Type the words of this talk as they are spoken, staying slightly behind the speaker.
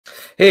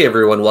Hey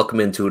everyone, welcome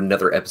into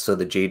another episode of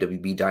the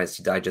JWB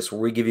Dynasty Digest, where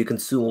we give you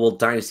consumable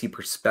Dynasty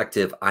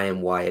perspective. I am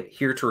Wyatt,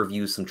 here to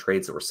review some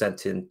trades that were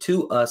sent in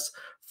to us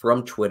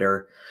from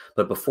Twitter.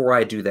 But before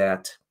I do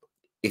that,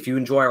 if you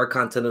enjoy our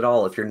content at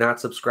all, if you're not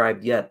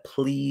subscribed yet,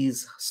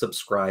 please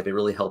subscribe. It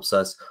really helps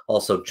us.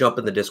 Also, jump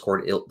in the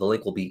Discord. The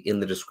link will be in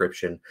the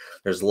description.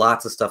 There's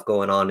lots of stuff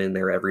going on in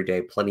there every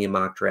day. Plenty of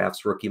mock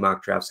drafts, rookie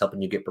mock drafts,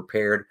 helping you get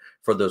prepared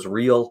for those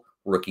real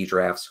rookie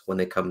drafts when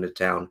they come to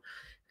town.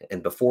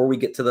 And before we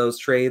get to those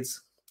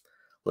trades,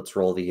 let's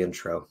roll the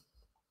intro.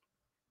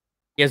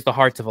 He has the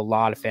hearts of a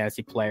lot of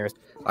fantasy players.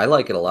 I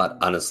like it a lot,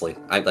 honestly.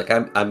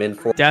 I'm in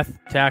for Death,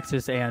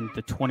 taxes, and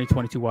the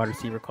 2022 wide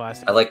receiver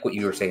class. I like what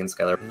you were saying,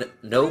 Skylar.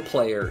 No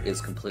player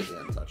is completely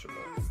untouchable.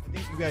 I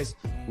think you guys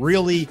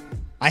really.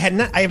 I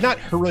have not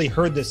really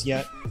heard this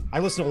yet. I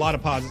listen to a lot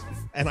of pods,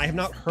 and I have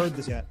not heard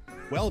this yet.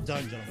 Well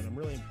done, gentlemen. I'm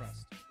really impressed.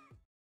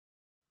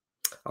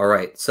 All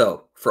right,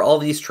 so for all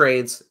these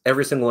trades,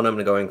 every single one I'm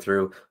going to going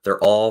through, they're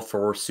all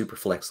for super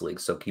flex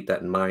leagues. So keep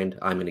that in mind.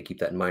 I'm going to keep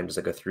that in mind as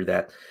I go through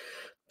that.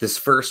 This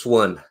first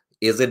one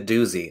is a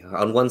doozy.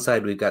 On one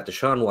side, we've got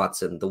Deshaun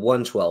Watson, the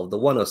 112, the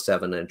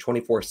 107, and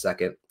 24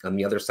 second. On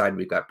the other side,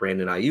 we've got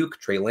Brandon Ayuk,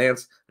 Trey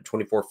Lance, the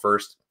 24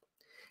 first,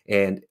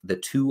 and the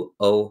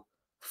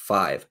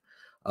 205.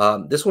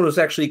 This one was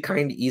actually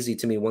kind of easy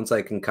to me once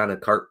I can kind of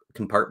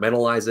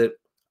compartmentalize it.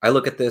 I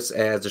look at this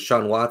as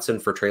Deshaun Watson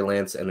for Trey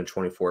Lance and a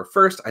 24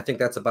 first. I think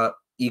that's about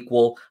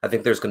equal. I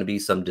think there's going to be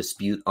some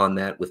dispute on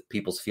that with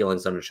people's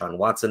feelings on Deshaun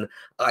Watson.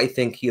 I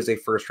think he is a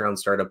first-round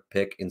startup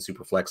pick in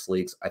Superflex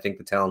leagues. I think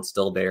the talent's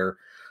still there.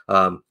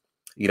 I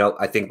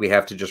think we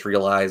have to just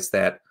realize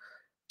that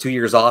 2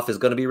 years off is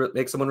going to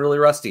make someone really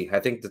rusty. I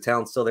think the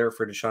talent's still there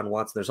for Deshaun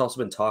Watson. There's also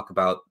been talk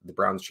about the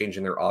Browns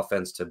changing their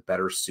offense to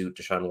better suit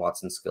Deshaun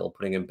Watson's skill,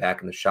 putting him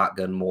back in the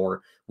shotgun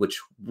more, which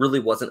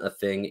really wasn't a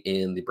thing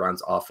in the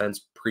Browns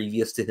offense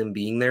previous to him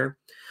being there.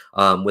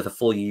 With a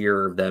full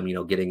year of them,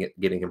 getting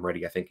him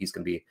ready, I think he's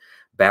going to be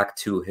back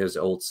to his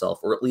old self,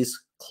 or at least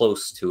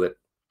close to it.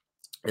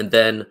 And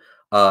then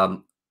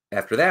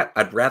after that,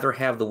 I'd rather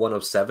have the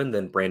 107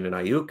 than Brandon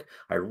Ayuk.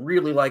 I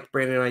really liked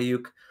Brandon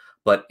Ayuk.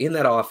 But in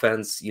that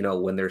offense,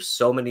 when there's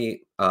so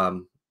many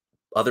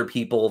other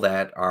people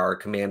that are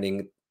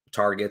commanding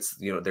targets,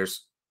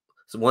 there's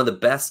one of the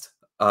best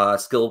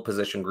skill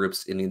position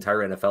groups in the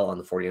entire NFL on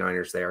the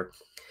 49ers there.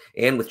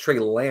 And with Trey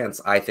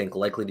Lance, I think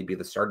likely to be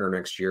the starter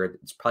next year,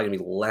 it's probably going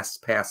to be less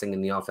passing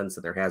in the offense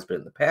than there has been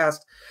in the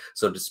past.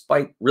 So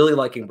despite really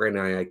liking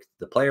Brandon Ayuk,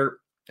 the player,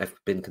 I've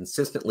been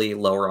consistently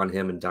lower on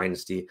him in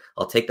Dynasty.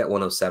 I'll take that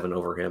 107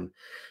 over him.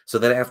 So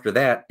then after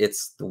that,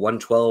 it's the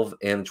 112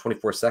 and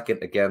 24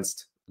 second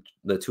against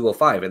the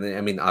 205. And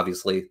then,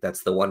 obviously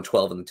that's the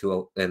 112 and the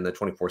 20 and the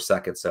 24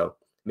 second. So it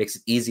makes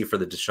it easy for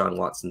the Deshaun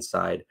Watson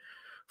side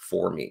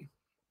for me.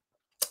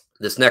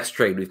 This next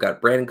trade, we've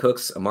got Brandon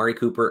Cooks, Amari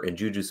Cooper, and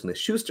Juju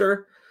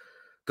Smith-Schuster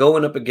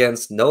going up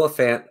against Noah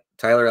Fant,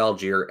 Tyler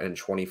Algier, and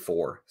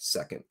 24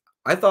 second.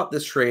 I thought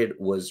this trade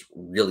was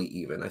really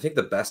even. I think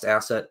the best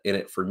asset in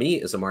it for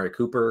me is Amari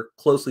Cooper,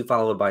 closely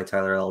followed by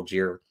Tyler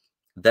Algier,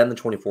 then the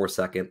 24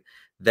 second.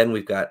 Then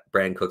we've got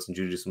Brandon Cooks and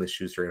Juju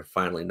Smith-Schuster, and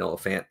finally Noah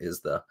Fant is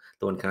the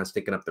one kind of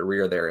sticking up the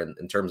rear there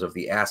in terms of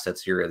the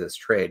assets here of this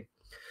trade.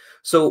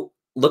 So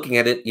looking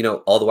at it,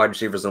 all the wide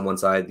receivers on one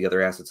side, the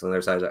other assets on the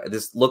other side.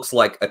 This looks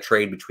like a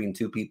trade between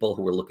two people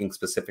who are looking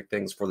specific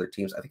things for their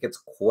teams. I think it's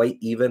quite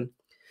even.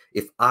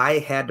 If I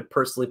had to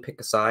personally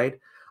pick a side,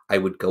 I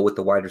would go with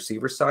the wide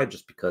receiver side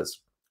just because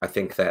I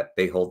think that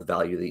they hold the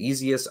value the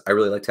easiest. I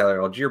really like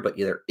Tyler Algier, but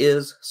there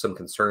is some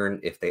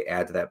concern if they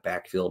add to that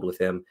backfield with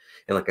him.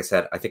 And like I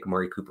said, I think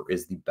Amari Cooper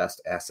is the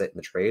best asset in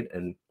the trade.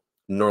 And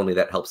normally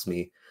that helps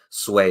me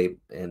sway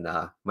in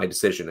my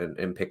decision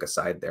and pick a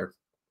side there.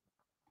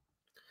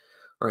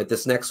 All right,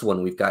 this next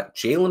one, we've got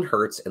Jalen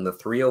Hurts in the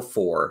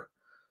 304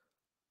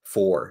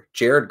 for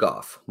Jared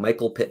Goff,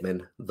 Michael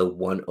Pittman, the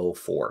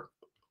 104.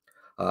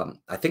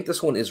 I think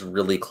this one is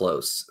really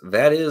close.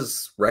 That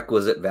is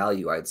requisite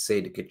value, I'd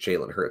say, to get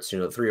Jalen Hurts.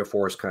 The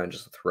 304 is kind of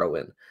just a throw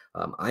in.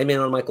 I'm in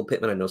on Michael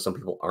Pittman. I know some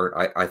people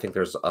aren't. I think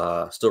there's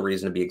still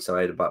reason to be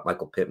excited about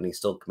Michael Pittman. He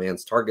still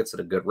commands targets at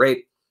a good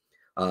rate.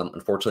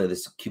 Unfortunately,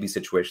 this QB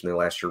situation there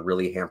last year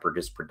really hampered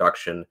his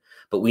production.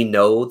 But we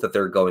know that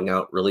they're going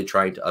out really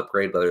trying to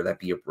upgrade, whether that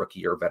be a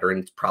rookie or a veteran.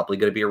 It's probably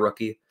going to be a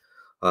rookie.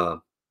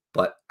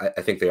 But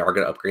I think they are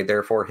going to upgrade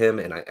there for him.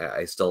 And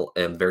I still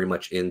am very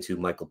much into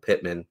Michael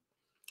Pittman.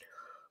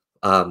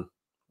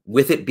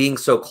 With it being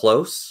so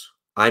close,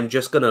 I'm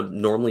just going to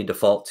normally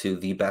default to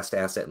the best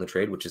asset in the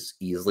trade, which is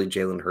easily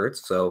Jalen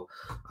Hurts. So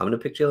I'm going to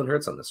pick Jalen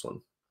Hurts on this one.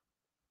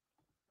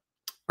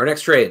 Our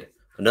next trade,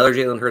 another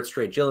Jalen Hurts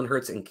trade. Jalen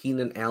Hurts and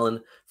Keenan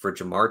Allen for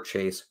Ja'Marr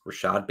Chase,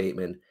 Rashad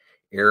Bateman,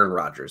 Aaron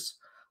Rodgers.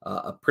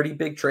 A pretty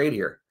big trade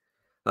here.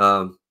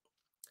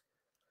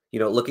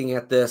 Looking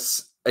at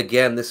this,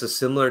 again, this is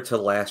similar to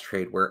the last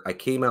trade where I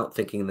came out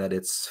thinking that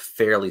it's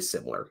fairly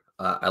similar.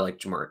 I like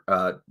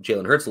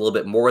Jalen Hurts a little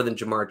bit more than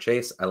Ja'Marr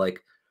Chase. I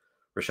like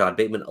Rashad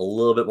Bateman a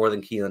little bit more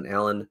than Keenan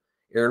Allen.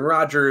 Aaron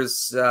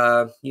Rodgers,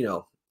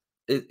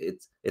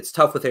 it's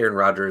tough with Aaron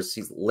Rodgers.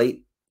 He's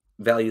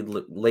valued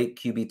late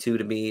QB2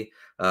 to me.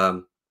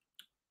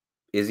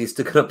 Is he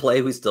still going to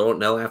play? We still don't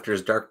know after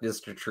his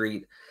darkness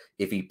retreat.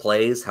 If he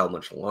plays, how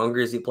much longer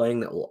is he playing?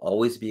 That will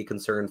always be a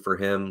concern for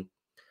him.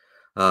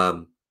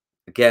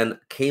 Again,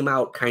 came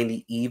out kind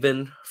of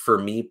even for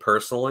me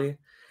personally.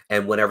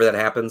 And whenever that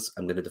happens,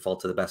 I'm going to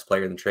default to the best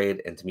player in the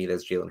trade. And to me,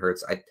 that's Jalen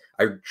Hurts.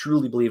 I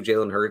truly believe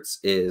Jalen Hurts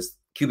is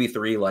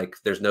QB3. Like,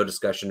 there's no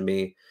discussion to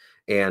me.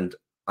 And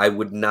I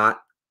would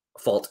not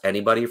fault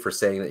anybody for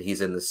saying that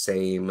he's in the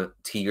same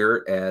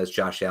tier as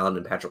Josh Allen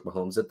and Patrick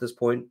Mahomes at this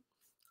point.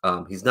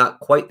 He's not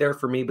quite there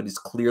for me, but he's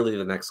clearly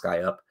the next guy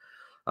up.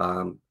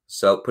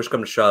 So push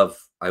come to shove,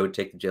 I would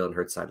take the Jalen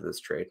Hurts side of this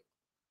trade.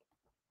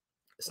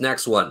 This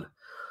next one,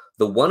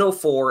 the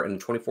 104 and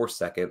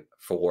 24-second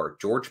for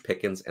George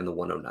Pickens and the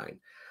 109.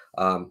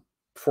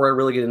 Before I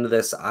really get into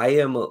this, I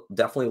am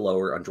definitely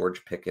lower on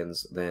George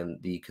Pickens than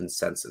the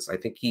consensus. I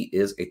think he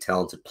is a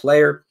talented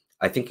player.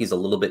 I think he's a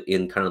little bit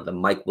in kind of the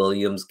Mike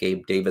Williams,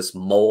 Gabe Davis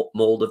mold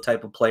of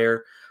type of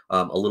player.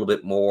 A little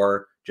bit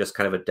more just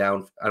kind of a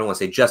down, I don't want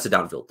to say just a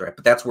downfield threat,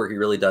 but that's where he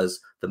really does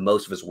the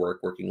most of his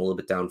work, working a little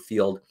bit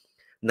downfield.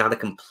 Not a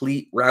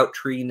complete route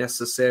tree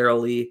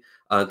necessarily.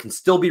 Can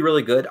still be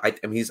really good. I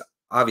mean, he's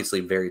obviously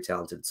very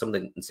talented. Some of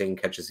the insane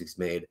catches he's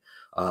made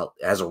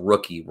as a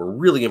rookie were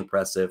really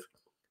impressive.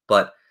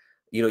 But,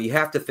 you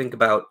have to think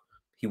about,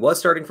 he was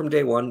starting from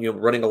day one,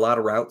 running a lot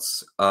of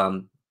routes,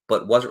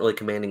 but wasn't really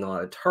commanding a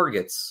lot of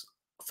targets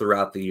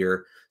throughout the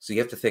year. So you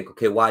have to think,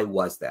 okay, why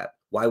was that?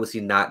 Why was he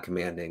not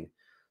commanding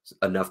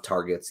enough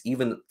targets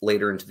even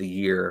later into the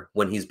year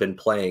when he's been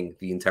playing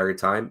the entire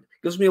time?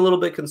 It gives me a little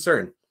bit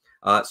concerned.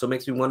 So it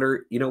makes me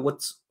wonder,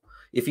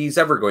 if he's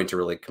ever going to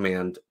really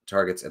command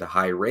targets at a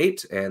high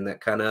rate, and that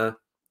kind of,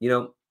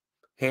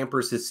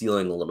 hampers his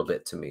ceiling a little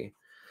bit to me.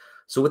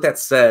 So with that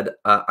said,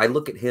 I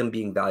look at him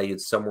being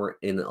valued somewhere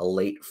in a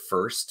late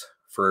first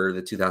for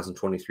the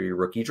 2023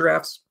 rookie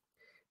drafts.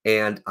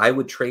 And I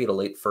would trade a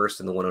late first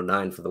in the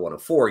 109 for the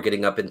 104,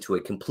 getting up into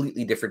a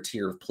completely different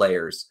tier of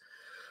players.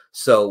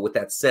 So with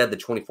that said, the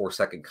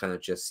 24-second kind of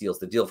just seals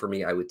the deal for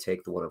me. I would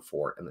take the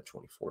 104 and the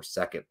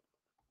 24-second.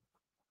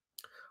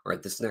 All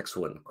right, this next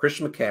one,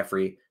 Christian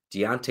McCaffrey,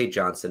 Deontay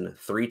Johnson,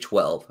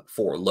 312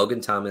 for Logan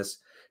Thomas,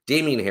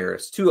 Damian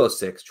Harris,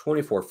 206,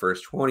 24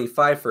 first,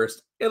 25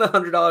 first, and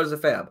 $100 a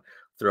fab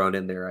thrown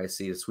in there. I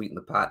see a sweeten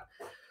the pot.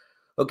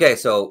 Okay,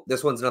 so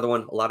this one's another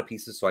one, a lot of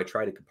pieces, so I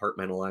try to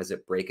compartmentalize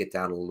it, break it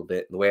down a little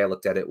bit. And the way I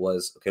looked at it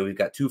was, okay, we've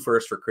got 2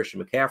 firsts for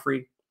Christian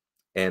McCaffrey,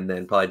 and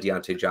then probably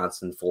Deontay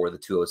Johnson for the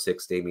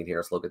 206, Damian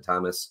Harris, Logan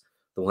Thomas.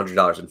 The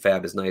 $100 in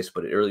fab is nice,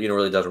 but it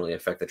really doesn't really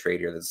affect the trade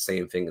here. It's the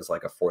same thing as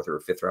like a 4th or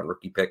a 5th round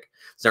rookie pick.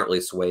 It's not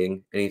really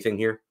swaying anything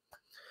here.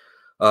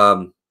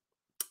 I'm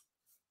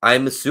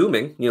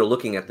assuming,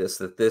 looking at this,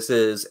 that this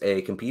is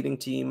a competing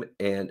team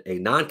and a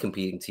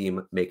non-competing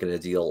team making a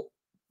deal,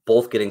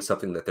 both getting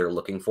something that they're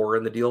looking for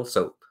in the deal.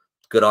 So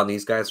good on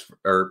these guys,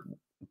 or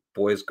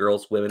boys,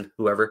 girls, women,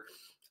 whoever,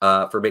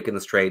 for making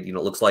this trade. It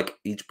looks like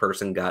each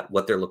person got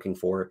what they're looking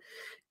for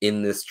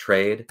in this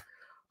trade.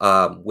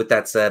 With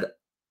that said,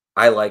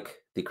 I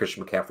like the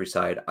Christian McCaffrey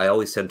side. I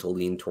always tend to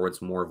lean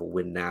towards more of a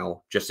win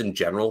now, just in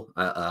general.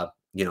 I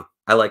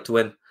like to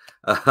win.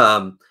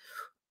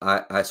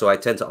 So I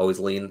tend to always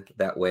lean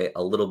that way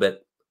a little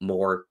bit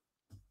more.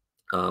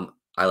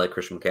 I like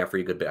Christian McCaffrey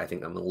a good bit. I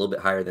think I'm a little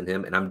bit higher than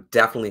him, and I'm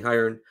definitely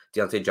higher in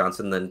Deontay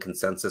Johnson than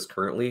consensus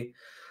currently.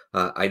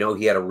 I know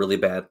he had a really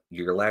bad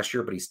year last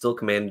year, but he still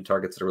commanded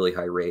targets at a really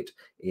high rate.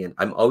 And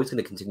I'm always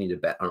going to continue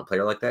to bet on a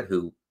player like that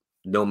who,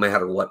 no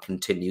matter what,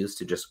 continues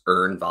to just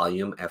earn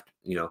volume after,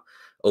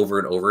 over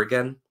and over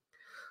again.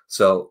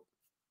 So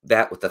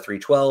that with the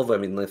 312, I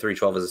mean, the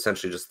 312 is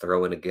essentially just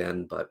throw in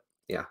again. But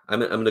yeah, I'm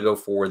going to go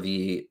for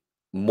the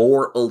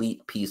more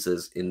elite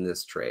pieces in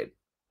this trade.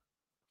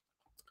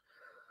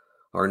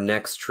 Our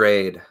next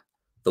trade,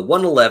 the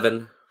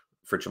 111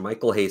 for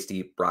JaMychal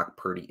Hasty, Brock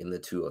Purdy in the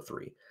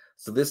 203.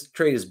 So this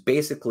trade is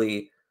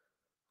basically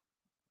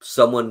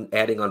someone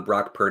adding on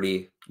Brock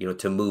Purdy,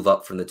 to move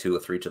up from the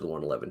 203 to the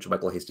 111.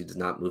 JaMychal Hasty does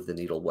not move the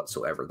needle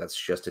whatsoever. That's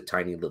just a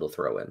tiny little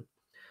throw in.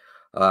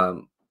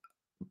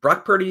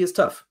 Brock Purdy is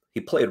tough.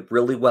 He played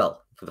really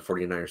well for the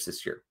 49ers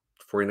this year.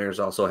 The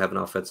 49ers also have an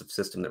offensive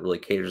system that really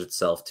caters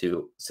itself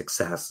to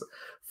success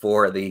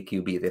for the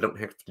QB. They don't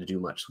have to do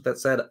much. With that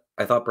said,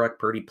 I thought Brock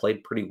Purdy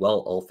played pretty well,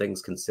 all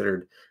things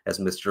considered, as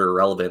Mr.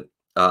 Irrelevant.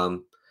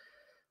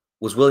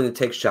 Was willing to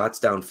take shots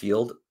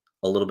downfield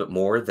a little bit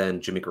more than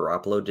Jimmy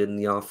Garoppolo did in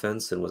the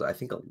offense, and was, I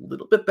think, a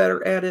little bit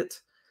better at it.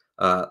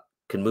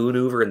 Can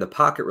maneuver in the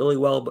pocket really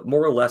well, but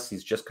more or less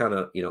he's just kind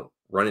of,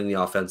 running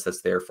the offense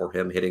that's there for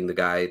him, hitting the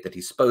guy that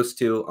he's supposed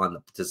to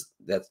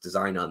that's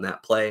designed on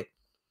that play.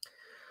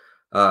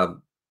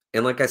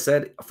 And like I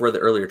said, for the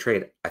earlier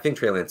trade, I think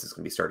Trey Lance is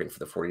going to be starting for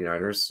the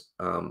 49ers.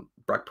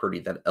 Brock Purdy,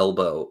 that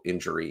elbow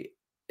injury,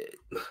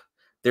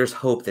 there's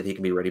hope that he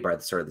can be ready by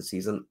the start of the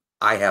season.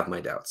 I have my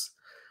doubts.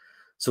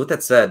 So with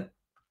that said,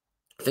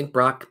 I think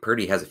Brock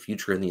Purdy has a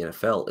future in the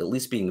NFL, at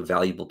least being a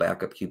valuable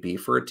backup QB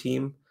for a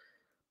team.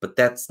 but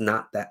that's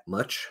not that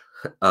much.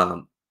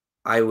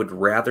 I would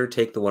rather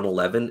take the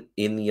 111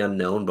 in the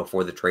unknown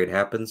before the trade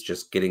happens,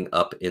 just getting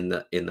up in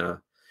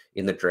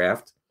the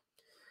draft.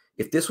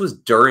 If this was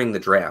during the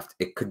draft,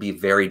 it could be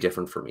very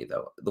different for me,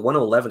 though. The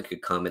 111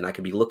 could come, and I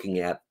could be looking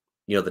at,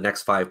 the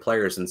next 5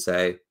 players and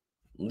say,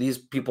 these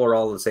people are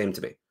all the same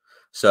to me.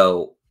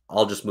 So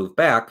I'll just move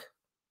back,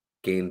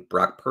 gain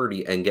Brock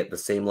Purdy, and get the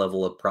same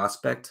level of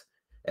prospect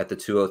at the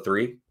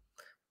 203.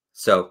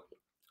 So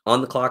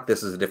on the clock,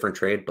 this is a different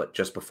trade, but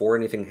just before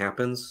anything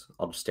happens,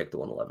 I'll just take the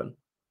 111.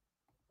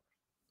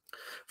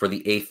 For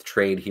the 8th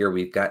trade here,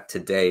 we've got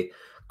today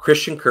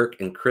Christian Kirk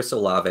and Chris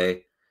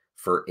Olave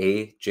for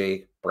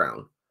A.J.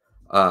 Brown.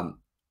 I'm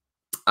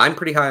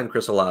pretty high on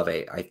Chris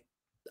Olave.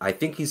 I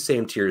think he's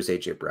same tier as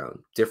A.J.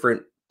 Brown.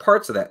 Different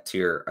parts of that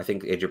tier. I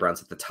think A.J.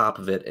 Brown's at the top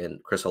of it,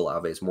 and Chris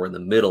Olave is more in the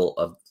middle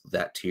of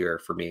that tier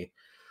for me.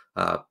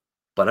 But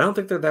I don't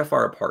think they're that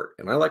far apart.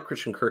 And I like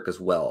Christian Kirk as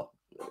well.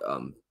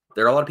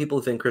 There are a lot of people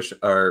who think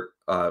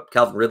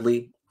Calvin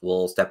Ridley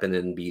will step in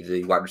and be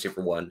the wide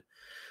receiver 1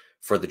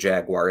 for the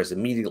Jaguars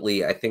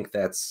immediately. I think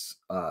that's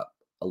a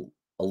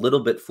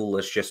little bit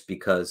foolish just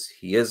because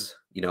he is,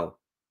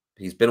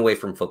 he's been away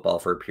from football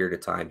for a period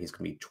of time. He's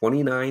going to be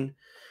 29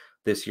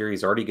 this year.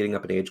 He's already getting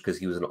up in age because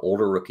he was an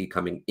older rookie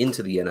coming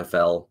into the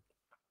NFL.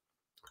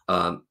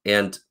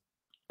 And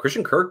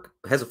Christian Kirk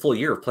has a full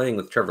year of playing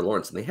with Trevor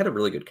Lawrence, and they had a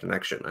really good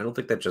connection. I don't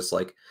think that just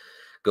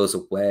goes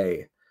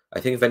away. I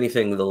think if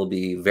anything, they'll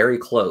be very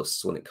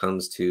close when it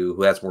comes to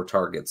who has more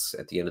targets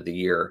at the end of the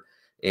year.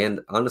 And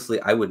honestly,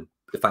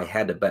 if I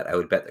had to bet, I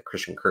would bet that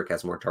Christian Kirk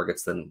has more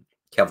targets than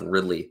Calvin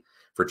Ridley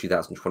for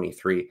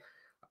 2023.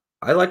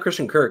 I like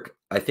Christian Kirk.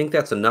 I think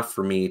that's enough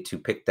for me to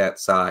pick that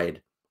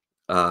side.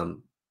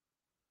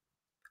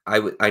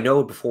 I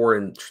know before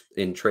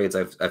in trades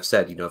I've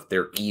said, if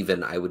they're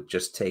even, I would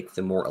just take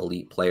the more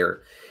elite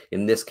player.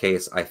 In this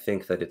case, I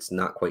think that it's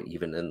not quite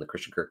even, and the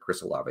Christian Kirk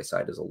Chris Olave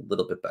side is a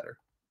little bit better.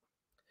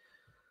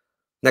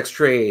 Next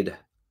trade,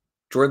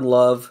 Jordan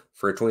Love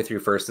for a 23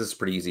 first. This is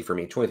pretty easy for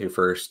me. 23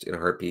 first in a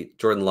heartbeat.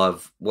 Jordan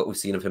Love, what we've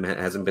seen of him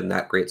hasn't been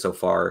that great so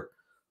far.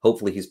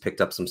 Hopefully he's picked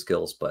up some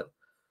skills, but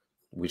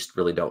we just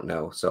really don't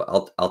know.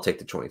 So I'll take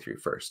the 23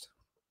 first.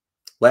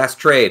 Last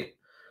trade,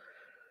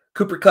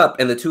 Cooper Kupp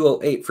and the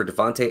 208 for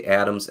Davante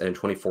Adams and a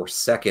 24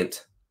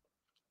 second.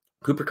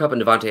 Cooper Kupp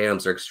and Davante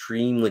Adams are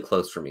extremely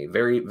close for me.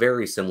 Very,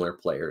 very similar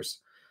players.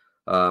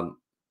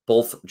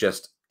 Both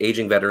just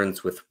aging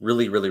veterans with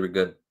really, really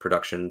good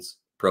productions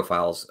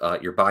profiles.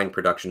 You're buying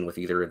production with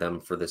either of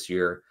them for this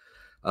year.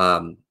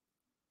 I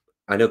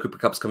know Cooper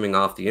Kupp's coming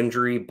off the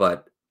injury,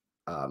 but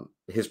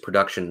his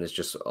production is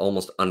just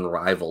almost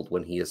unrivaled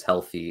when he is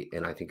healthy,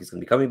 and I think he's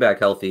going to be coming back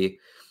healthy.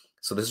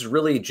 So this is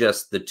really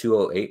just the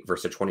 208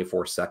 versus a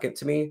 24 second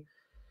to me.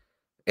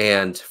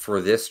 And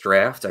for this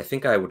draft, I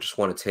think I would just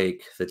want to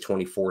take the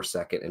 24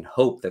 second and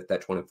hope that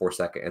that 24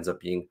 second ends up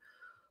being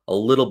a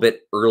little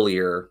bit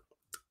earlier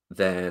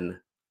than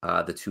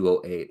the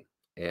 208.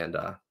 And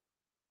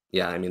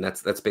yeah, I mean,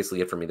 that's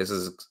basically it for me. This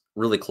is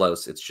really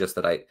close. It's just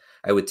that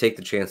I would take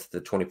the chance that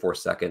the 24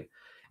 second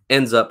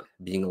ends up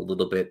being a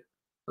little bit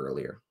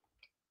earlier.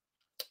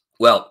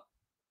 Well,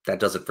 that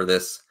does it for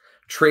this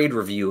trade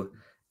review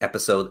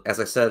episode. As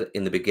I said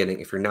in the beginning,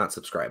 if you're not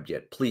subscribed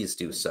yet, please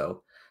do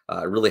so.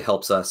 It really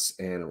helps us,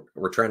 and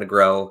we're trying to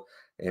grow,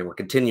 and we're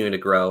continuing to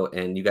grow,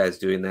 and you guys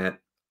doing that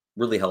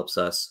really helps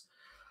us.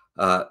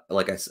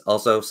 Like I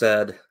also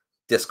said,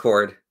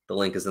 Discord, the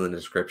link is in the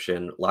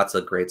description. Lots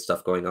of great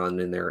stuff going on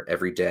in there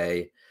every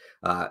day.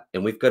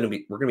 And we're going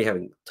to be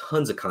having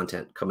tons of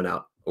content coming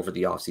out over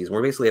the off season.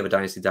 We basically have a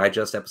Dynasty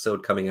Digest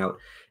episode coming out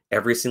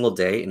every single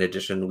day. In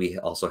addition, we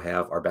also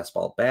have our Best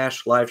Ball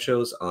Bash live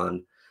shows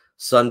on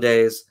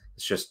Sundays.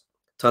 It's just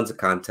tons of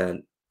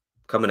content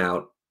coming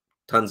out,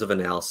 tons of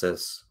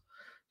analysis.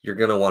 You're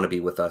going to want to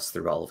be with us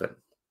through all of it.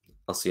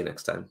 I'll see you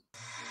next time.